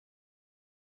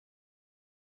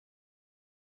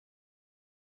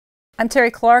I'm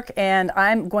Terri Clark, and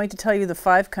I'm going to tell you the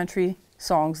 5 country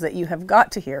songs that you have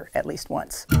got to hear at least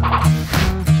once.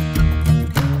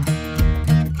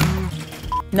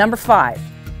 Number 5,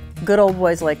 Good Old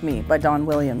Boys Like Me by Don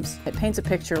Williams. It paints a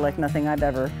picture like nothing I've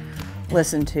ever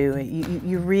listened to.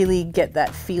 You really get that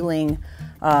feeling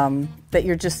that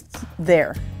you're just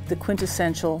there. The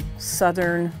quintessential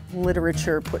Southern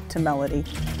literature put to melody.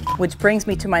 Which brings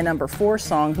me to my number 4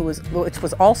 song, which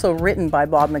was also written by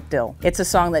Bob McDill. It's a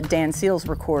song that Dan Seals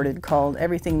recorded called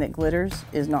Everything That Glitters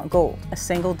Is Not Gold. A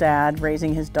single dad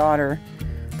raising his daughter,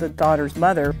 the daughter's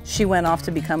mother. She went off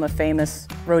to become a famous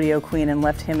rodeo queen and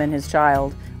left him and his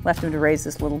child, left him to raise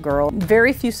this little girl.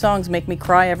 Very few songs make me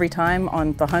cry every time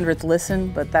on the 100th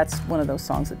listen, but that's one of those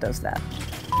songs that does that.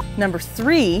 Number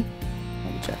 3,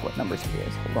 let me check what number 3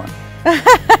 is, hold on.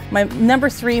 My number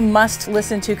 3 must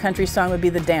listen to country song would be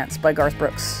The Dance by Garth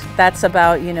Brooks. That's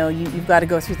about, you know, you've got to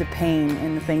go through the pain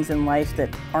and the things in life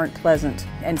that aren't pleasant.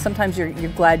 And sometimes you're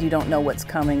glad you don't know what's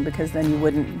coming, because then you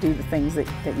wouldn't do the things that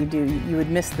you do. You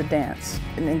would miss the dance.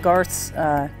 And Garth's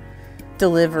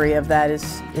delivery of that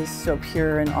is so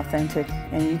pure and authentic,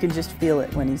 and you can just feel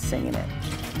it when he's singing it.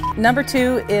 Number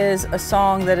 2 is a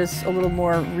song that is a little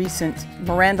more recent,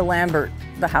 Miranda Lambert,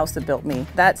 The House That Built Me.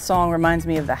 That song reminds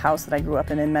me of the house that I grew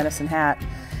up in Medicine Hat.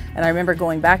 And I remember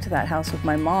going back to that house with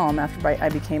my mom after I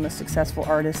became a successful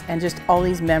artist, and just all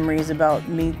these memories about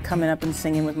me coming up and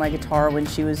singing with my guitar when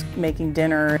she was making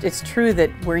dinner. It's true that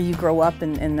where you grow up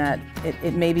in that,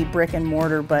 it may be brick and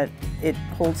mortar, but it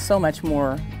holds so much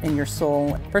more in your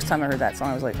soul. First time I heard that song,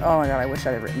 I was like, oh my God, I wish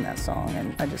I had written that song,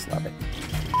 and I just love it.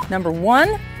 Number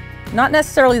 1, not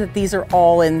necessarily that these are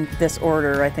all in this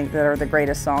order, I think, that are the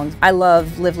greatest songs. I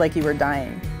love Live Like You Were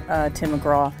Dying, Tim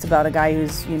McGraw. It's about a guy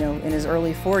who's, you know, in his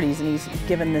early 40s, and he's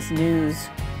given this news,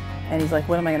 and he's like,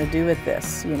 what am I going to do with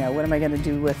this? You know, what am I going to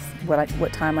do with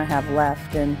what time I have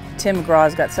left? And Tim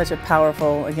McGraw's got such a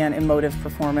powerful, again, emotive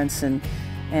performance, and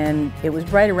it was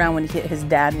right around when his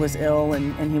dad was ill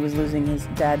and he was losing his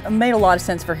dad. It made a lot of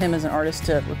sense for him as an artist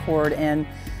to record, and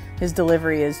his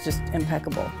delivery is just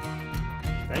impeccable.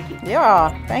 Thank you.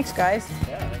 Yeah, thanks guys.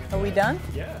 Yeah, are we done?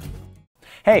 Yeah.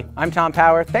 Hey, I'm Tom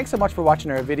Power. Thanks so much for watching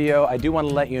our video. I do want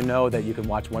to let you know that you can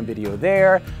watch one video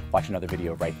there, watch another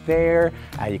video right there.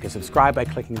 You can subscribe by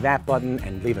clicking that button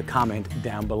and leave a comment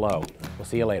down below. We'll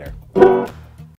see you later.